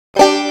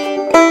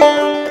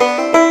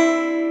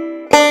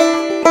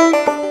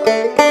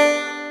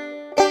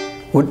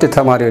ውድ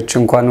ተማሪዎች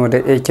እንኳን ወደ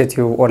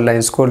ኤኬቲው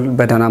ኦንላይን ስኩል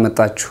በደህና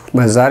መጣችሁ።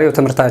 በዛሬው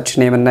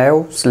ትምህርታችን የምናየው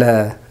ስለ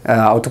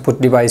አውትፑት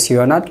ዲቫይስ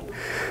ይሆናል።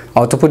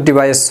 አውትፑት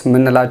ዲቫይስ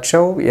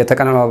ምንላቸው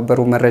የተቀነባበሩ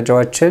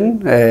መረጃዎችን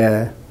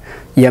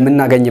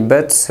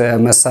የምናገኝበት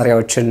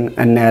መሳሪያዎችን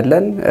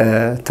እናያለን።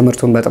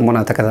 ትምህርቱን በጥሞና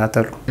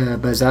ተከታተሉ።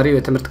 በዛሬው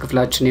የትምህርት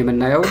ክፍላችን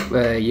የምናየው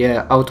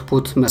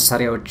የአውትፑት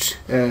መሳሪያዎች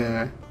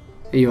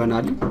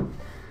ይሆናል።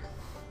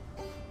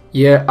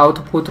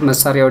 የአውትፑት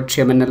መሳሪያዎች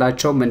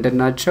የምንላቸው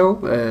ምንድናቸው?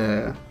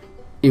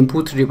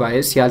 ኢንፑት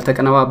ዲቫይስ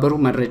ያልተቀነባበሩ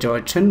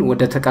መረጃዎችን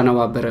ወደ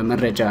ተቀነባበረ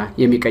መረጃ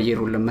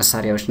የሚቀይሩልን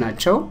መሳሪያዎች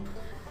ናቸው።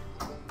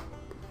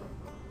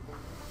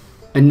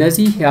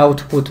 እነዚህ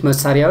የአውትፑት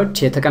መሳሪያዎች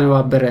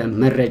የተቀነባበረ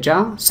መረጃ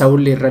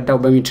ሰውን ሊረዳው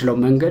በሚችለው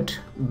መንገድ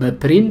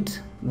በፕሪንት፣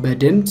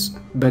 በድምጽ፣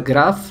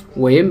 በግራፍ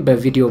ወይም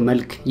በቪዲዮ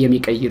መልክ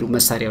የሚቀይሩ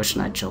መሳሪያዎች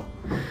ናቸው።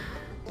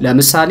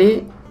 ለምሳሌ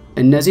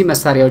እነዚህ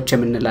መሳሪያዎች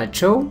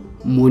የምንላቸው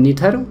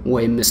ሞኒተር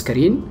ወይም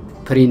ስክሪን፣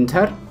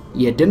 ፕሪንተር፣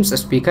 የድምጽ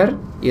ስፒከር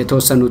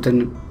የተወሰኑትን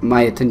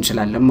ማየት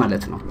እንችላለን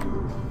ማለት ነው።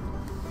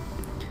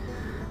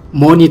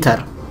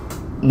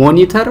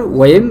 ሞኒተር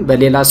ወይም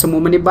በሌላ ስሙ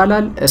ምን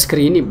ይባላል?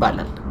 ስክሪን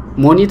ይባላል።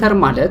 ሞኒተር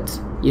ማለት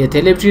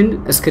የቴሌቪዥን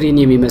ስክሪን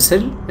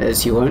የሚመስል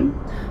ሲሆን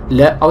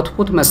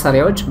ለአውትፑት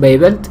መሳሪያዎች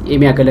በይበልጥ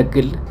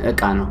የሚያገለግል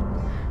ዕቃ ነው።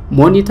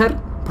 ሞኒተር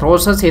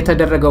ፕሮሰስ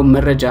የተደረገው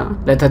መረጃ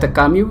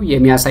ለተጠቃሚው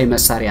የሚያሳይ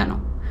መሳሪያ ነው።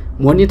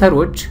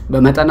 ሞኒተሮች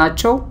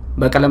በመጠናቸው፣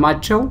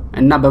 በቀለማቸው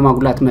እና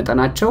በማጉላት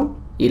መጠናቸው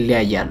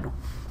ይለያያሉ።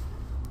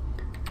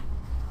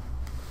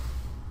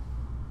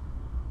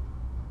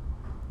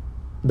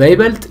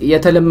 በይበልጥ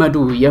የተለመዱ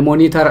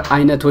የሞኒተር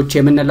አይነቶች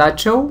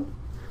የምንላቸው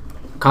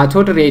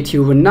ካቶድ ሬ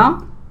ቲዩብ እና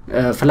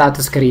ፍላት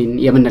ስክሪን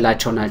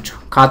የምንላቸው ናቸው።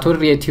 ካቶድ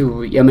ሬ ቲዩብ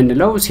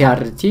የምንለው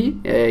ሲአርቲ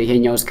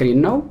ይሄኛው ስክሪን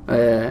ነው።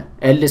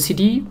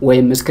 ኤልሲዲ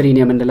ወይም ስክሪን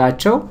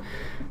የምንላቸው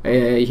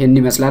ይሄን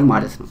ይመስላል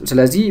ማለት ነው።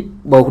 ስለዚህ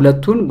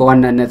በሁለቱን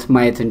በዋናነት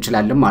ማየት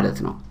እንችላለን ማለት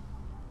ነው።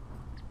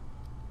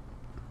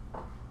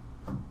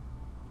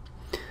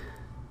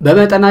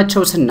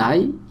 በመጠናቸው ስናይ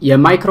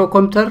የማይክሮ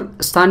ኮምፒውተር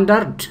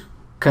ስታንዳርድ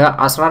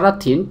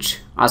ከ14 ኢንች፣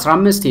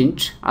 15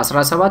 ኢንች፣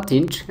 17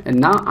 ኢንች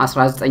እና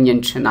 19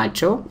 ኢንች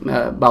ናቸው።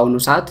 በአሁኑ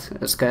ሰዓት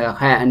እስከ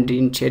 21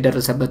 ኢንች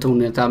የደረሰበት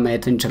ሁኔታ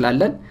ማየት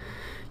እንችላለን።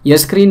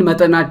 የስክሪን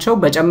መጠናቸው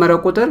በጨመረ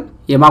ቁጥር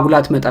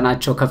የማጉላት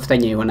መጠናቸው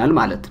ከፍተኛ ይሆናል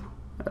ማለት ነው።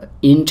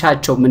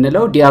 ኢንቻቸው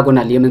ምንለው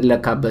ዲያጎናል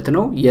የምንለካበት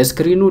ነው።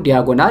 የስክሪኑ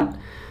ዲያጎናል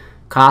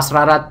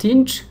ከ14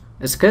 ኢንች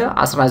እስከ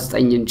 19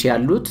 ኢንች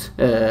ያሉት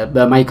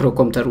በማይክሮ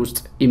ኮምፒውተር ውስጥ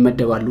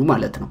ይመደባሉ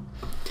ማለት ነው።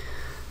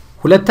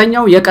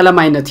 ሁለተኛው የቀለም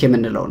አይነት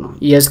የምንለው ነው።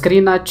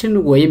 የስክሪናችን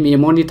ወይም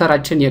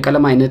የሞኒተራችን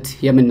የቀለም አይነት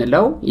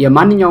የምንለው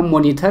የማንኛውም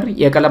ሞኒተር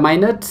የቀለም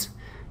አይነት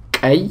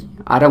ቀይ፣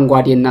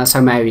 አረንጓዴና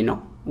ሰማያዊ ነው።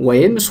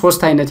 ወይም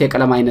ሶስት አይነት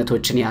የቀለም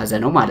አይነቶችን የያዘ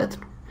ነው ማለት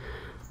ነው።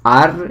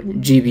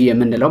 RGB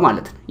የምንለው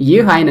ማለት ነው።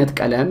 ይህ አይነት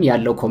ቀለም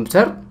ያለው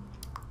ኮምፒውተር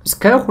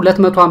እስከ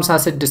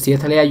 256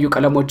 የተለያዩ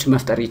ቀለሞች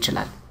መፍጠር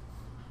ይችላል።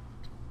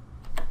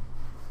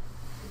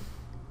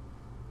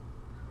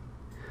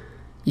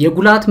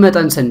 የጉላት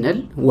መጠን ስንል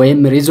ወይም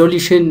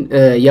ሪዞሉሽን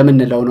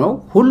የምንለው ነው።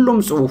 ሁሉም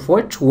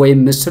ጽሁፎች ወይም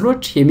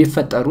ምስሎች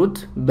የሚፈጠሩት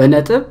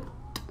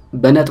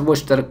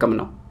በነጥቦች ጥርቅም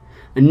ነው።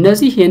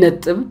 እነዚህ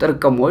የነጥብ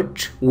ጥርቅሞች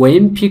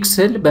ወይም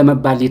ፒክሰል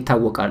በመባል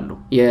ይታወቃሉ።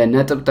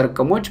 የነጥብ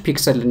ጥርቅሞች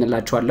ፒክሰል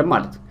እንላቸዋለን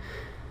ማለት ነው።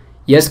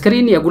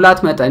 የስክሪን የጉላት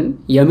መጠን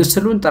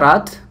የምስሉን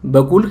ጥራት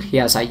በጉልህ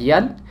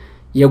ያሳያል።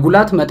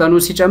 የጉላት መጠኑ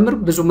ሲጨምር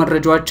ብዙ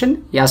መረጃዎችን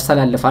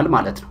ያስተላልፋል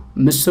ማለት ነው።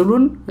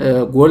 ምስሉን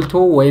ጎልቶ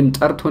ወይም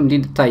ጠርቶ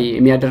እንዲታይ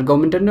የሚያደርገው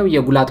ምንድነው?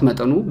 የጉላት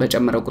መጠኑ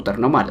በጨመረ ቁጥር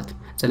ነው ማለት ነው።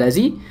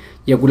 ስለዚህ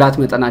የጉላት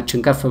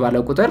መጠናችን ከፍ ባለ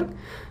ቁጥር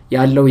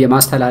ያለው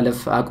የማስተላለፍ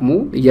አቅሙ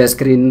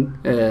የስክሪን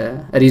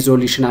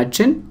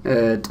ሪዞሉሽናችን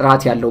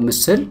ጥራት ያለው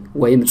ምስል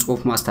ወይም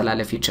ጽሁፍ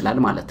ማስተላለፍ ይችላል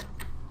ማለት ነው።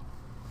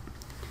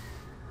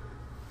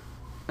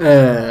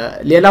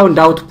 ሌላው እንደ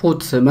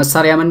አውትፑት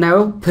መሳሪያ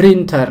የምናየው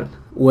ፕሪንተር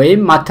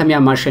ወይም ማተሚያ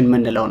ማሽን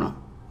የምንለው ነው።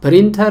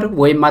 ፕሪንተር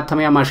ወይም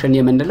ማተሚያ ማሽን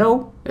የምንለው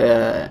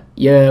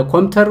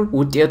የኮምፒውተር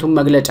ውጤቱን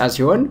መግለጫ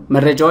ሲሆን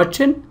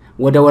መረጃዎችን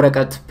ወደ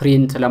ወረቀት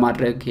ፕሪንት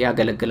ለማድረግ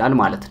ያገለግላል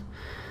ማለት ነው።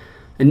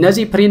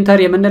 እነዚህ ፕሪንተር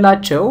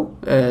የምንላቸው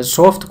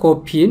ሶፍት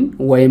ኮፒን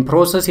ወይም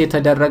ፕሮሰስ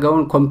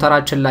የተደረገውን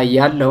ኮምፒውተራችን ላይ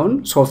ያለውን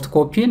ሶፍት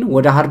ኮፒን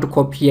ወደ ሃርድ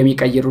ኮፒ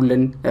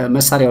የሚቀይሩልን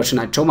መሳሪያዎች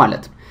ናቸው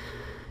ማለት ነው።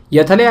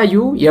 የተለያዩ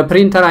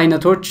የፕሪንተር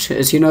አይነቶች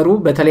ሲኖሩ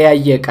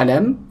በተለያየ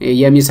ቀለም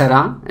የሚሰራ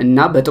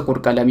እና በጥቁር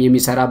ቀለም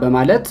የሚሰራ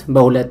በማለት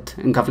በሁለት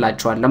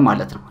እንከፍላቸዋለን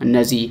ማለት ነው።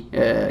 እነዚህ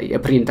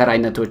የፕሪንተር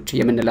አይነቶች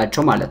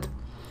የምንላቸው ማለት ነው።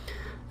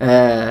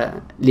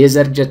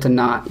 ሌዘር ጀት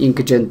እና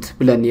ኢንክጀት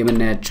ብለን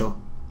የምናያቸው።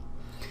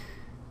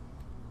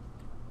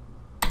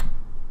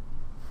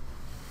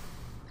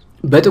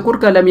 በጥቁር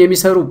ቀለም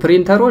የሚሰሩ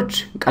ፕሪንተሮች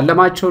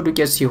ቀለማቸው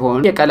ዱቄት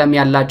ሲሆን የቀለም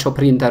ያላቸው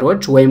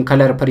ፕሪንተሮች ወይም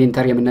ከለር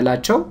ፕሪንተር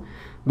የምንላቸው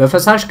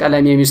በፈሳሽ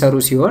ቀለም የሚሰሩ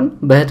ሲሆን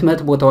በህትመት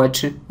ቦታዎች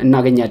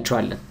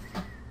እናገኛቸዋለን።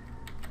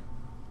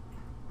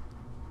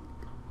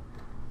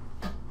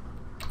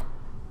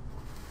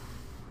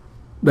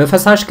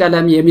 በፈሳሽ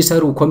ቀለም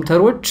የሚሰሩ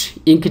ኮምፒውተሮች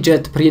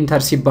ኢንክጀት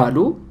ፕሪንተር ሲባሉ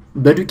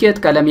በዱቄት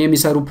ቀለም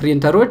የሚሰሩ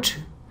ፕሪንተሮች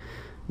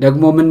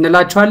ደግሞ ምን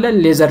እንላቸዋለን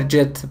ሌዘር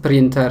ጀት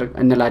ፕሪንተር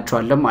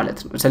እንላቸዋለን ማለት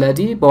ነው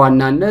ስለዚህ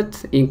በዋናነት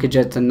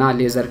ኢንክጀት እና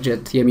ሌዘር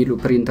ጀት የሚሉ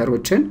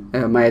ፕሪንተሮችን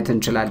ማየት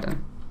እንችላለን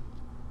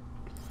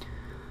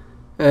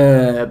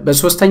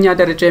በሶስተኛ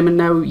ደረጃ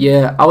የምናየው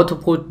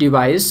የአውትፑት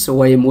ዲቫይስ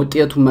ወይም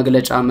ውጤቱን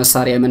መግለጫ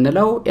መሳሪያ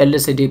የምንለው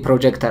LCD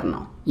ፕሮጀክተር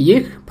ነው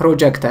ይህ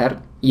ፕሮጀክተር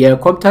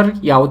የኮምፒውተር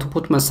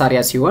የአውትፑት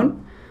መሳሪያ ሲሆን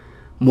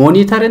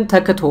ሞኒተርን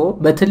ተክቶ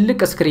በትልቅ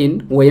ስክሪን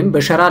ወይም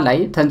በሸራ ላይ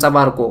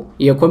ተንጸባርቆ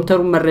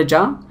የኮምፒውተሩን መረጃ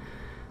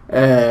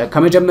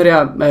ከመጀመሪያ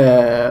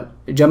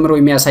ጀምሮ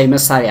የሚያሳይ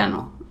መሳሪያ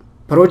ነው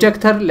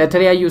ፕሮጀክተር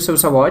ለተለያዩ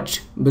ስብሰባዎች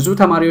ብዙ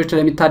ተማሪዎች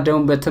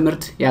ለሚታደሙበት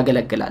ትምህርት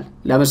ያገለግላል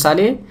ለምሳሌ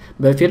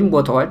በፊልም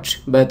ቦታዎች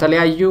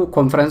በተለያዩ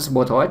ኮንፈረንስ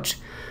ቦታዎች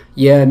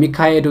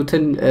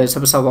የሚካሄዱትን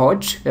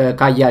ስብሰባዎች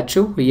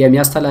ካያችሁ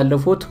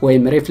የሚያስተላልፉት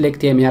ወይም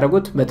ሪፍሌክት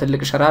የሚያደርጉት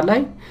በትልቅ ሸራ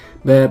ላይ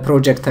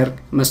በፕሮጀክተር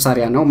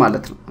መሳሪያ ነው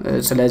ማለት ነው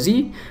ስለዚህ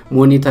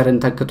ሞኒተርን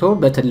ተክቶ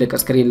በትልቅ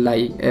ስክሪን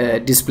ላይ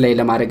ዲስፕሌይ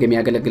ለማድረግ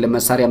የሚያገለግል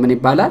መሳሪያ ምን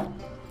ይባላል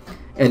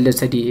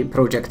LCD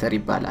ፕሮጀክተር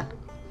ይባላል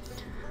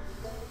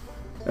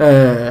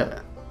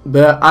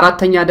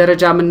በአራተኛ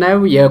ደረጃ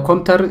የምናየው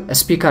የኮምፒውተር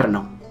ስፒከር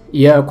ነው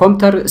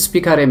የኮምፒውተር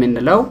ስፒከር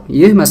የምንለው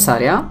ይህ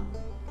መሳሪያ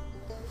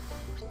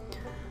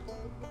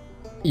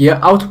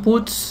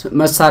የአውትፑት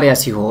መሳሪያ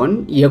ሲሆን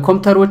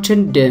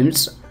የኮምፒውተሮችን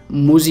ድምጽ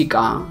ሙዚቃ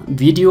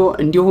ቪዲዮ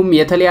እንዲሁም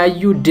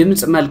የተለያዩ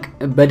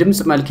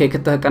በድምጽ መልክ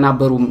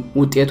የተቀናበሩ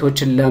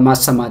ውጤቶችን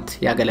ለማሰማት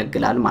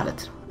ያገለግላል ማለት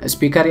ነው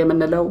ስፒከር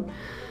የምንለው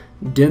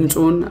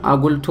ድምጹን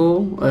አጉልቶ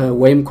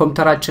ወይም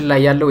ኮምፒውተራችን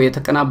ላይ ያለው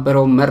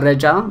የተቀናበረው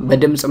መረጃ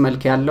በድምጽ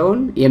መልክ ያለውን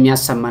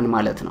የሚያሰማን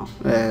ማለት ነው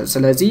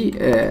ስለዚህ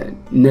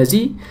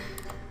እነዚህ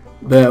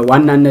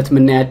በዋናነት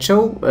ምናያቸው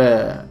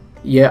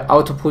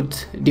የአውትፑት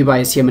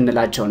ዲቫይስ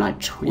የምንላቸው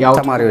ናቸው ያው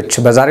ተማሪዎች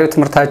በዛሬው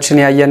ትምህርታችን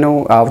ያየነው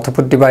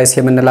አውትፑት ዲቫይስ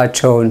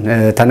የምንላቸው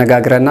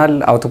ተነጋግረናል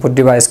አውትፑት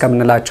ዲቫይስ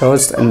ከምንላቸው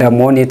ውስጥ እንደ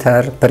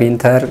ሞኒተር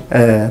ፕሪንተር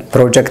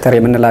ፕሮጀክተር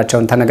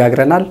የምንላቸው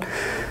ተነጋግረናል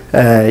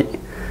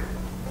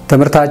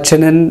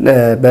ትምህርታችንን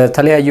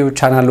በተለያዩ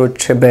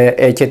ቻናሎች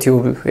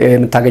በኤችቲዩብ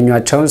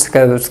የምታገኙአቸውን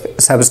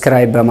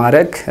ሰብስክራይብ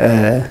በማድረግ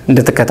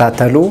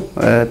እንድትከታተሉ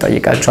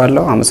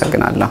ጠይቃችኋለሁ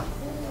አመሰግናለሁ